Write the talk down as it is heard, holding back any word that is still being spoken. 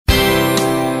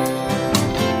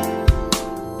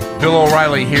Bill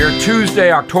O'Reilly here,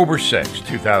 Tuesday, October 6,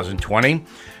 2020.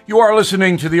 You are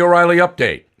listening to the O'Reilly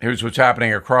Update. Here's what's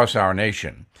happening across our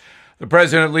nation. The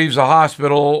president leaves the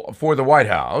hospital for the White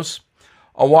House.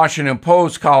 A Washington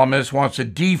Post columnist wants to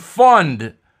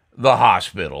defund the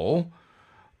hospital.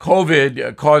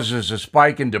 COVID causes a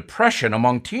spike in depression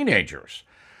among teenagers.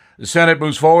 The Senate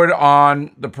moves forward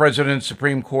on the president's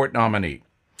Supreme Court nominee.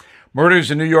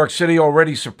 Murders in New York City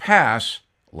already surpass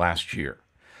last year.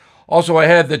 Also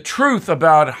ahead, the truth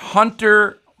about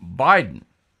Hunter Biden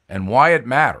and why it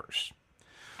matters.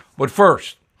 But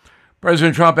first,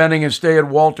 President Trump ending his stay at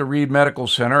Walter Reed Medical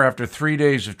Center after 3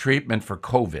 days of treatment for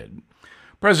COVID.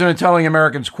 President telling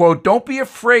Americans, quote, "Don't be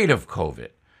afraid of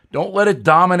COVID. Don't let it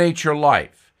dominate your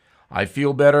life. I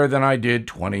feel better than I did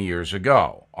 20 years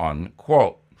ago,"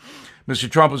 unquote.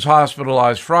 Mr. Trump was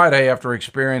hospitalized Friday after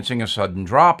experiencing a sudden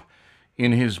drop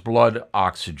in his blood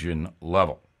oxygen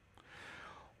level.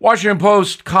 Washington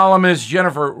Post columnist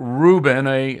Jennifer Rubin,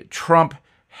 a Trump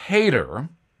hater,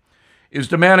 is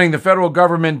demanding the federal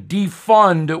government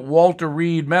defund Walter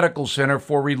Reed Medical Center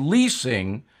for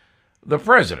releasing the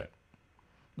president.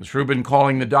 Ms. Rubin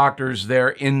calling the doctors there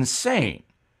insane.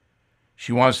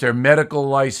 She wants their medical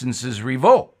licenses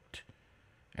revoked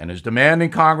and is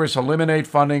demanding Congress eliminate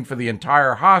funding for the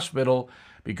entire hospital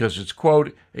because it's,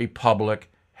 quote, a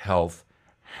public health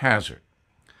hazard.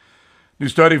 New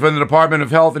study from the Department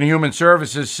of Health and Human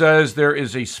Services says there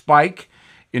is a spike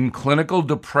in clinical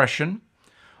depression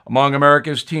among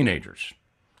America's teenagers,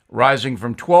 rising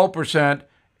from 12%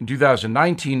 in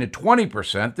 2019 to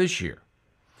 20% this year.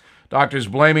 Doctors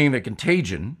blaming the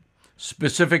contagion,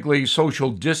 specifically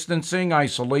social distancing,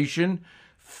 isolation,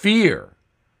 fear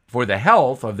for the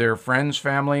health of their friends,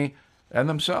 family, and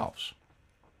themselves.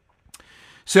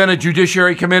 Senate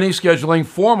Judiciary Committee scheduling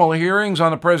formal hearings on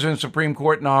the president's Supreme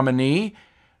Court nominee.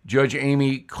 Judge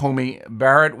Amy Coney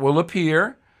Barrett will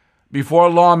appear before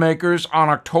lawmakers on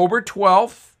October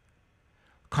 12th.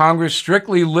 Congress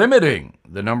strictly limiting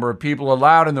the number of people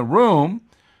allowed in the room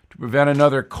to prevent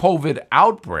another COVID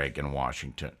outbreak in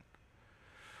Washington.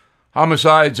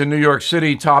 Homicides in New York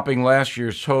City topping last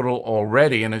year's total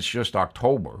already, and it's just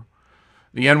October.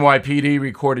 The NYPD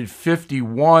recorded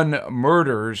 51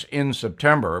 murders in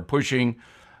September, pushing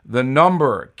the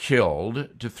number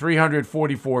killed to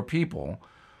 344 people,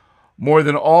 more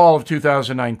than all of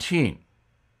 2019.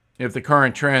 If the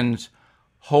current trends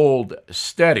hold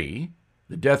steady,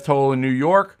 the death toll in New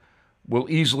York will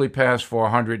easily pass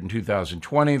 400 in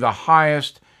 2020, the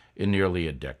highest in nearly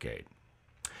a decade.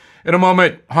 In a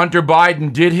moment, Hunter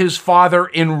Biden, did his father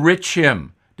enrich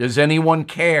him? Does anyone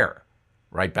care?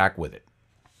 Right back with it.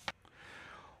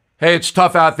 Hey, it's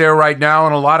tough out there right now,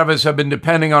 and a lot of us have been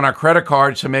depending on our credit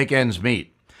cards to make ends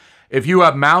meet. If you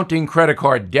have mounting credit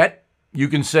card debt, you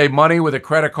can save money with a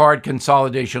credit card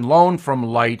consolidation loan from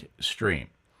Lightstream.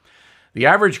 The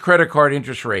average credit card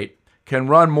interest rate can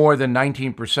run more than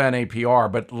 19%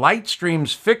 APR, but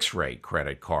Lightstream's fixed-rate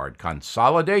credit card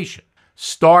consolidation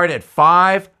start at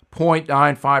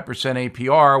 5.95%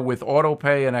 APR with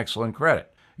autopay and excellent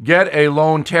credit. Get a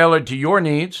loan tailored to your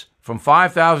needs from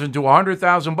 $5,000 to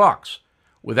 $100,000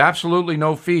 with absolutely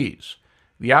no fees.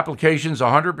 The application's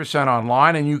 100%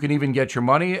 online, and you can even get your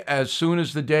money as soon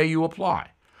as the day you apply.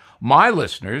 My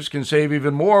listeners can save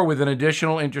even more with an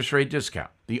additional interest rate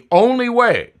discount. The only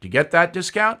way to get that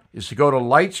discount is to go to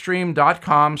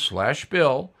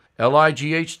lightstream.com/bill,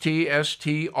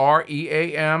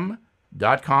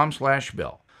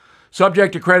 lightstream.com/bill.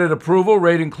 Subject to credit approval,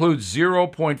 rate includes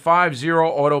 0.50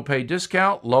 autopay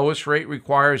discount. Lowest rate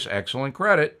requires excellent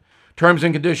credit. Terms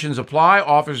and conditions apply.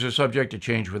 Offers are subject to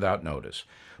change without notice.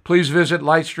 Please visit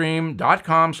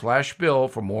lightstream.com/bill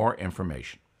for more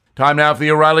information. Time now for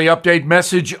the O'Reilly Update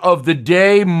message of the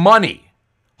day. Money.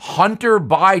 Hunter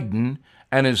Biden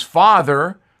and his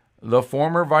father, the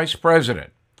former vice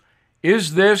president.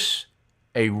 Is this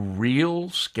a real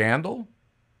scandal?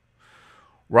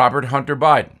 Robert Hunter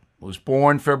Biden was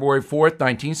born February 4th,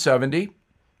 1970.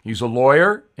 He's a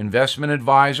lawyer, investment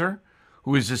advisor,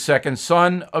 who is the second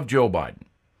son of Joe Biden.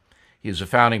 He is a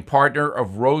founding partner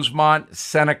of Rosemont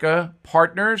Seneca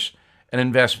Partners, an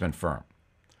investment firm.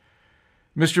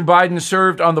 Mr. Biden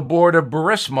served on the board of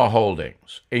Burisma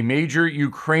Holdings, a major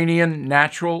Ukrainian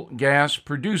natural gas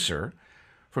producer,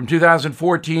 from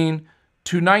 2014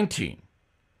 to 19.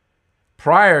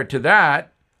 Prior to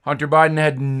that, Hunter Biden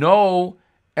had no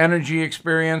energy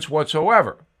experience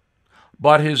whatsoever.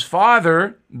 But his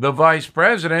father, the vice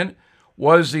president,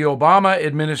 was the Obama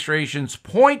administration's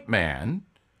point man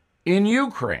in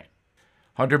Ukraine.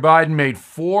 Hunter Biden made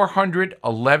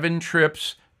 411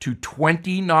 trips to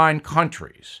 29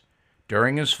 countries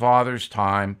during his father's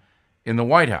time in the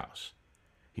White House.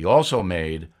 He also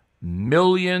made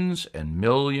millions and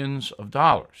millions of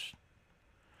dollars.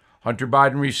 Hunter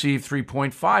Biden received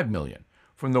 $3.5 million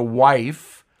from the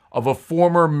wife of a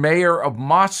former mayor of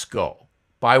Moscow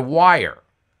by wire.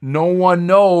 No one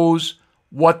knows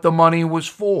what the money was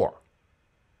for.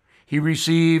 He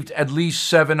received at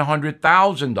least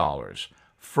 $700,000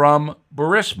 from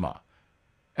Burisma,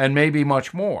 and maybe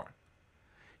much more.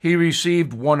 He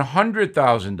received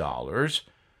 $100,000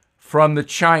 from the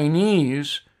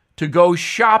Chinese to go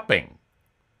shopping,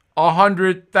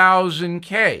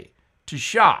 $100,000 to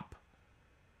shop.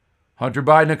 Hunter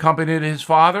Biden accompanied his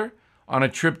father on a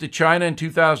trip to China in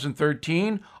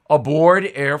 2013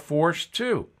 aboard Air Force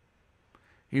Two.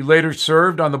 He later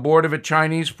served on the board of a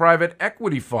Chinese private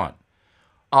equity fund,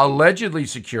 allegedly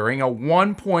securing a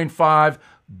 $1.5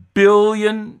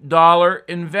 billion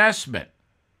investment.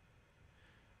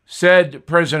 Said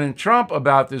President Trump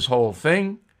about this whole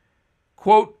thing,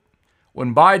 quote,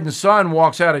 when Biden's son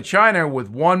walks out of China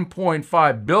with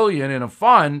 $1.5 billion in a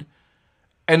fund,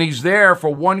 and he's there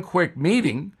for one quick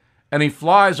meeting, and he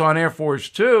flies on Air Force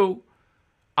Two,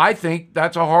 I think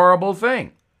that's a horrible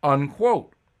thing,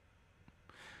 unquote.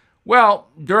 Well,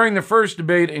 during the first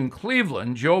debate in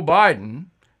Cleveland, Joe Biden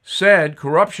said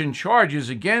corruption charges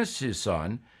against his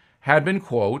son had been,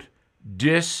 quote,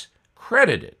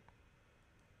 discredited.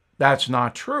 That's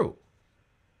not true.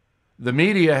 The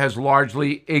media has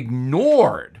largely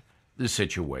ignored the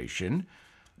situation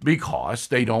because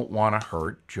they don't want to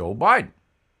hurt Joe Biden.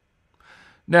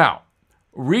 Now,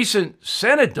 recent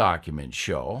Senate documents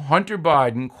show Hunter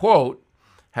Biden, quote,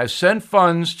 has sent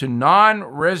funds to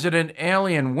non-resident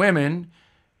alien women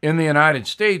in the United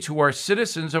States who are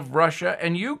citizens of Russia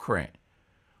and Ukraine,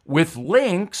 with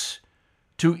links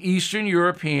to Eastern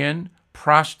European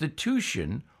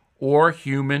prostitution or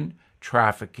human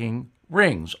trafficking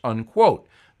rings, unquote.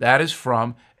 That is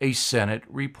from a Senate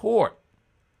report.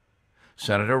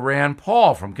 Senator Rand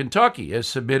Paul from Kentucky has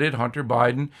submitted Hunter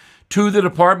Biden to the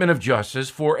Department of Justice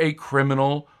for a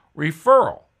criminal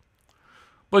referral.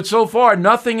 But so far,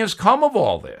 nothing has come of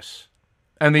all this,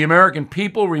 and the American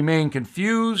people remain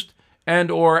confused and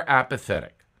or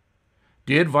apathetic.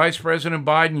 Did Vice President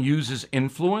Biden use his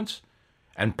influence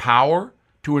and power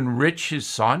to enrich his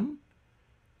son?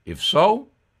 If so,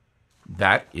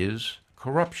 that is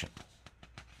corruption.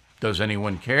 Does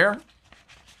anyone care?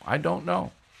 I don't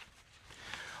know.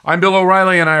 I'm Bill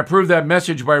O'Reilly, and I approve that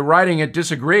message by writing it.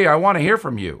 Disagree? I want to hear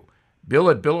from you.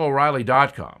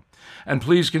 Bill@BillO'Reilly.com. And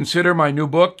please consider my new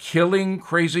book, Killing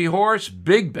Crazy Horse,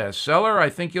 big bestseller.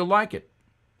 I think you'll like it.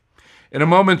 In a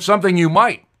moment, something you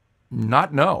might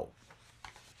not know.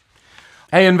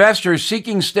 Hey, investors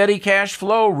seeking steady cash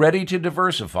flow, ready to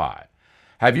diversify.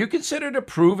 Have you considered a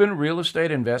proven real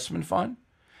estate investment fund?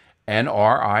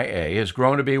 NRIA has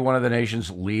grown to be one of the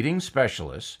nation's leading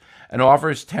specialists and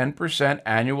offers 10%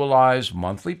 annualized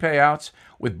monthly payouts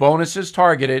with bonuses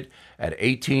targeted at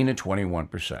 18 to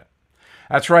 21%.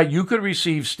 That's right, you could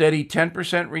receive steady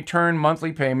 10% return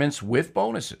monthly payments with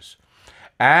bonuses.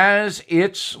 As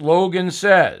its slogan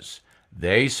says,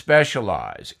 they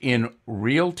specialize in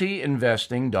realty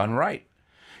investing done right.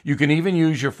 You can even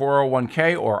use your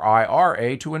 401k or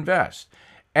IRA to invest.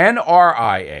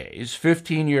 NRIA's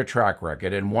 15-year track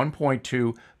record and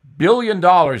 $1.2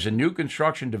 billion in new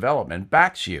construction development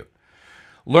backs you.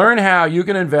 Learn how you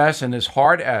can invest in this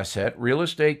hard asset real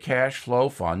estate cash flow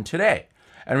fund today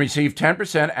and receive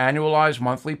 10% annualized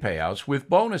monthly payouts with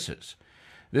bonuses.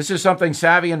 This is something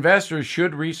savvy investors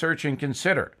should research and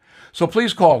consider. So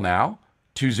please call now,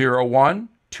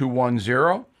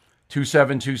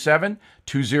 201-210-2727,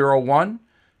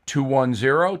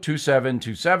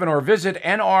 201-210-2727, or visit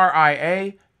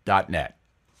nria.net.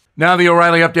 Now the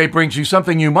O'Reilly Update brings you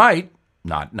something you might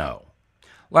not know.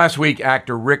 Last week,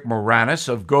 actor Rick Moranis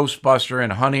of Ghostbuster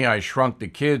and Honey, I Shrunk the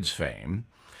Kids fame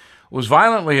was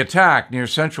violently attacked near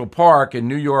Central Park in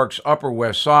New York's Upper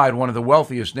West Side, one of the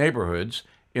wealthiest neighborhoods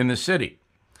in the city.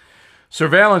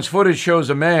 Surveillance footage shows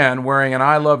a man wearing an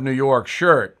I Love New York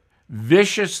shirt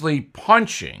viciously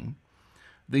punching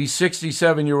the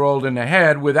 67-year-old in the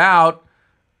head without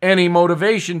any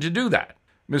motivation to do that.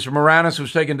 Mr. Moranis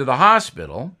was taken to the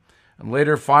hospital and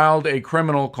later filed a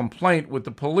criminal complaint with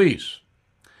the police.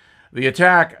 The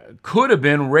attack could have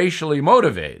been racially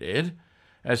motivated.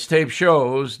 As tape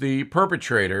shows, the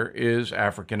perpetrator is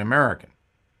African American.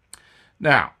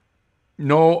 Now,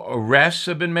 no arrests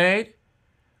have been made.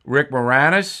 Rick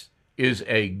Moranis is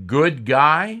a good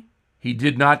guy. He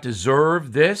did not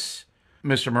deserve this.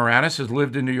 Mr. Moranis has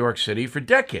lived in New York City for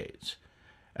decades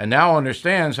and now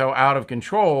understands how out of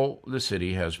control the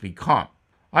city has become.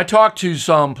 I talked to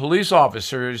some police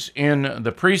officers in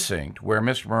the precinct where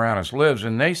Mr. Moranis lives,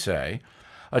 and they say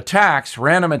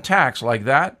random attacks like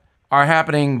that are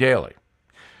happening daily.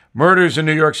 Murders in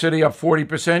New York City up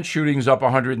 40%, shootings up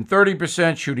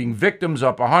 130%, shooting victims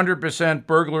up 100%,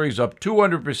 burglaries up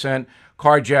 200%,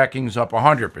 carjackings up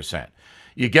 100%.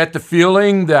 You get the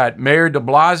feeling that Mayor de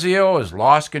Blasio has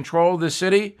lost control of the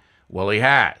city? Well, he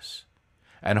has.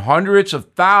 And hundreds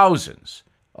of thousands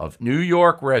of New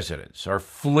York residents are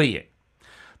fleeing.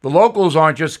 The locals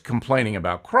aren't just complaining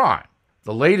about crime.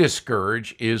 The latest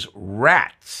scourge is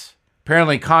rats.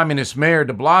 Apparently, communist Mayor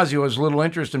de Blasio has little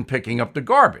interest in picking up the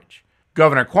garbage.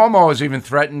 Governor Cuomo has even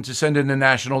threatened to send in the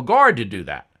National Guard to do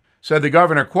that. Said the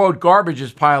governor, quote, garbage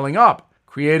is piling up,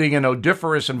 creating an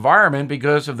odoriferous environment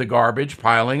because of the garbage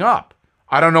piling up.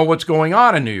 I don't know what's going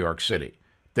on in New York City.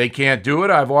 If they can't do it,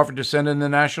 I've offered to send in the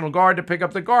National Guard to pick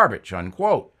up the garbage,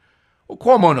 unquote. Well,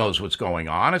 Cuomo knows what's going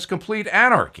on. It's complete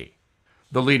anarchy.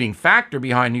 The leading factor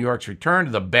behind New York's return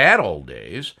to the bad old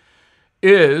days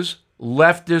is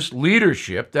leftist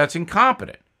leadership that's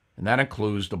incompetent, and that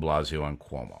includes de Blasio and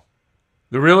Cuomo.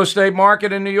 The real estate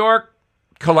market in New York,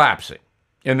 collapsing.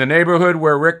 In the neighborhood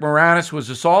where Rick Moranis was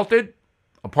assaulted,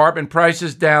 apartment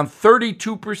prices down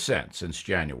 32% since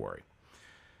January.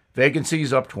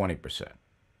 Vacancies up 20%.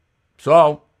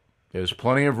 So, there's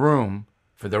plenty of room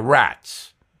for the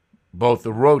rats, both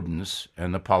the rodents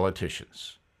and the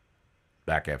politicians.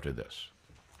 Back after this.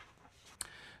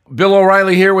 Bill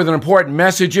O'Reilly here with an important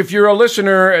message. If you're a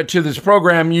listener to this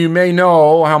program, you may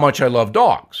know how much I love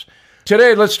dogs.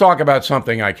 Today, let's talk about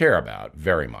something I care about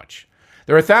very much.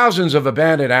 There are thousands of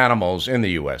abandoned animals in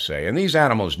the USA, and these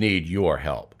animals need your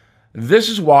help. This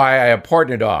is why I have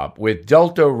partnered up with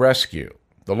Delta Rescue,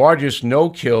 the largest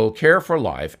no-kill,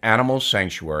 care-for-life animal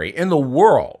sanctuary in the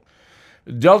world.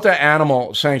 Delta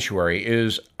Animal Sanctuary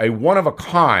is a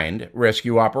one-of-a-kind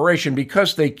rescue operation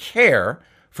because they care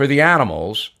for the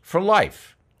animals for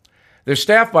life. They're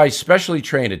staffed by specially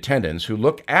trained attendants who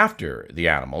look after the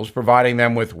animals, providing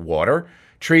them with water,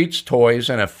 treats, toys,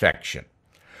 and affection.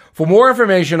 For more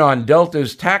information on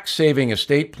Delta's tax-saving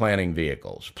estate planning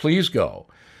vehicles, please go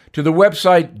to the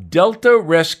website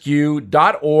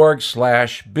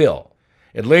deltarescue.org/bill.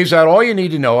 It lays out all you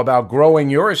need to know about growing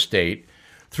your estate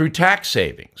through tax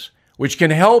savings, which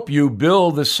can help you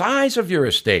build the size of your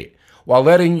estate while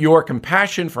letting your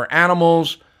compassion for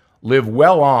animals live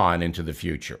well on into the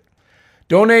future.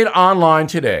 Donate online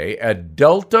today at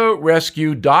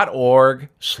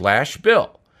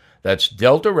deltarescue.org/bill. That's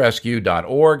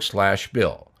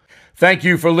deltarescue.org/bill. Thank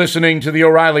you for listening to the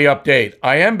O'Reilly Update.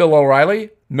 I am Bill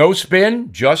O'Reilly. No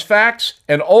spin, just facts,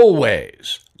 and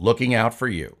always looking out for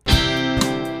you.